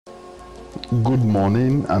Good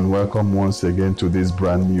morning and welcome once again to this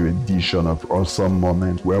brand new edition of Awesome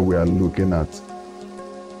Moment, where we are looking at,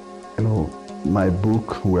 my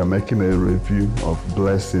book. We are making a review of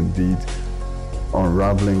Blessed Indeed,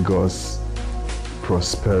 Unraveling God's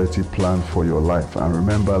Prosperity Plan for Your Life. And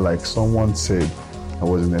remember, like someone said, I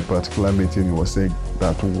was in a particular meeting, he was saying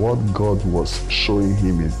that what God was showing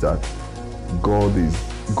him is that God is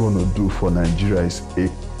going to do for Nigeria is a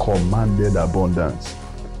commanded abundance.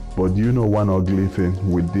 But do you know one ugly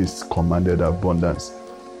thing with this commanded abundance?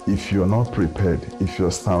 If you're not prepared, if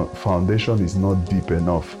your foundation is not deep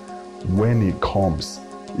enough, when it comes,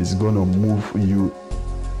 it's going to move you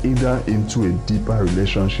either into a deeper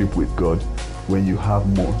relationship with God when you have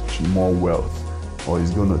much more wealth, or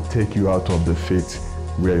it's going to take you out of the faith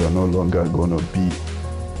where you're no longer going to be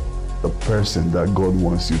the person that God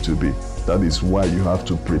wants you to be. That is why you have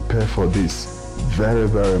to prepare for this. Very,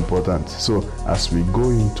 very important. So as we go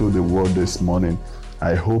into the word this morning,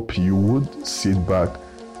 I hope you would sit back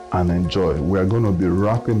and enjoy. We are going to be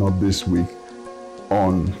wrapping up this week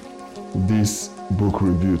on this book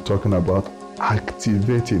review, talking about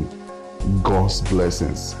activating God's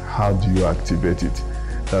blessings. How do you activate it?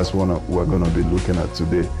 That's what we're going to be looking at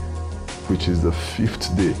today, which is the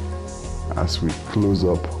 5th day as we close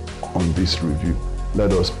up on this review.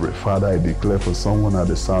 Let us pray. Father, I declare for someone at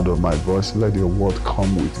the sound of my voice, let your word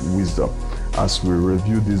come with wisdom. As we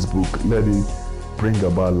review this book, let it bring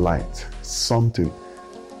about light, something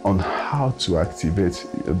on how to activate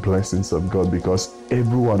the blessings of God, because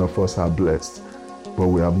every one of us are blessed, but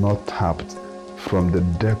we have not tapped from the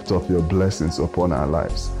depth of your blessings upon our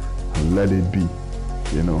lives. And let it be,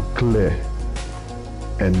 clear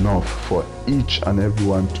enough for each and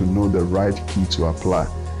everyone to know the right key to apply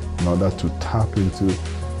in order to tap into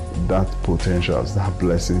that potential, that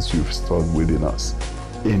blessings you've stored within us.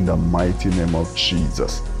 In the mighty name of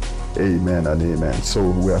Jesus. Amen and amen. So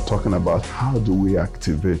we are talking about how do we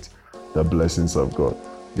activate the blessings of God.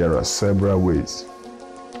 There are several ways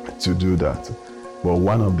to do that. But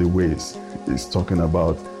one of the ways is talking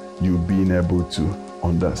about you being able to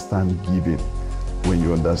understand giving. When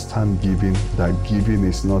you understand giving, that giving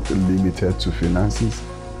is not limited to finances.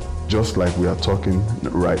 Just like we are talking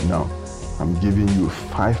right now, I'm giving you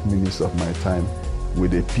 5 minutes of my time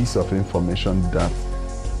with a piece of information that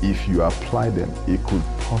if you apply them, it could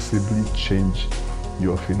possibly change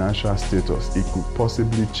your financial status. It could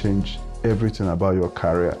possibly change everything about your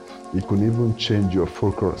career. It could even change your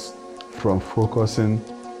focus from focusing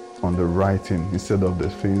on the right thing instead of the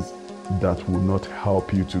things that will not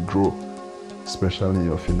help you to grow, especially in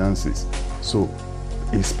your finances. So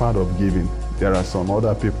it's part of giving. There are some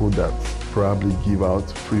other people that probably give out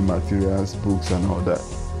free materials, books and all that.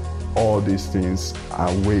 All these things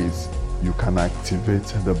are ways you can activate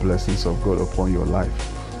the blessings of God upon your life.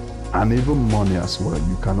 And even money as well.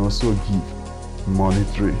 You can also give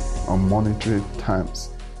monetary on monetary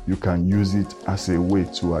terms. You can use it as a way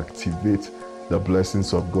to activate the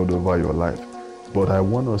blessings of God over your life. But I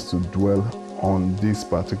want us to dwell on this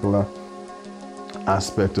particular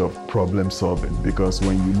aspect of problem solving, because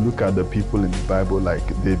when you look at the people in the Bible, like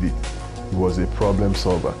David, he was a problem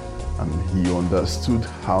solver and he understood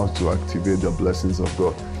how to activate the blessings of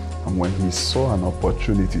God. And when he saw an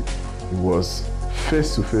opportunity, he was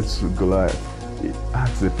face to face with Goliath. He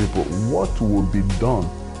asked the people, what would be done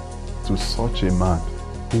to such a man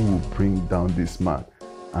who will bring down this man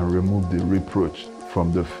and remove the reproach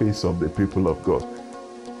from the face of the people of God?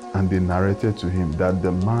 And they narrated to him that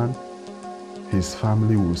the man, his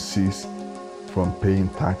family will cease from paying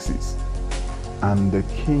taxes, and the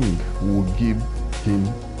king will give him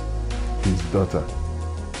his daughter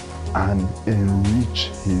and enrich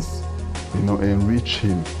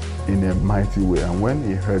him in a mighty way. And when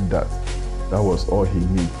he heard that, that was all he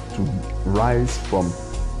needed to rise from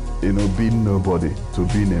being nobody to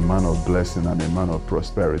being a man of blessing and a man of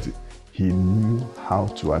prosperity. He knew how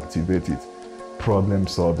to activate it. Problem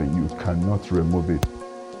solving, you cannot remove it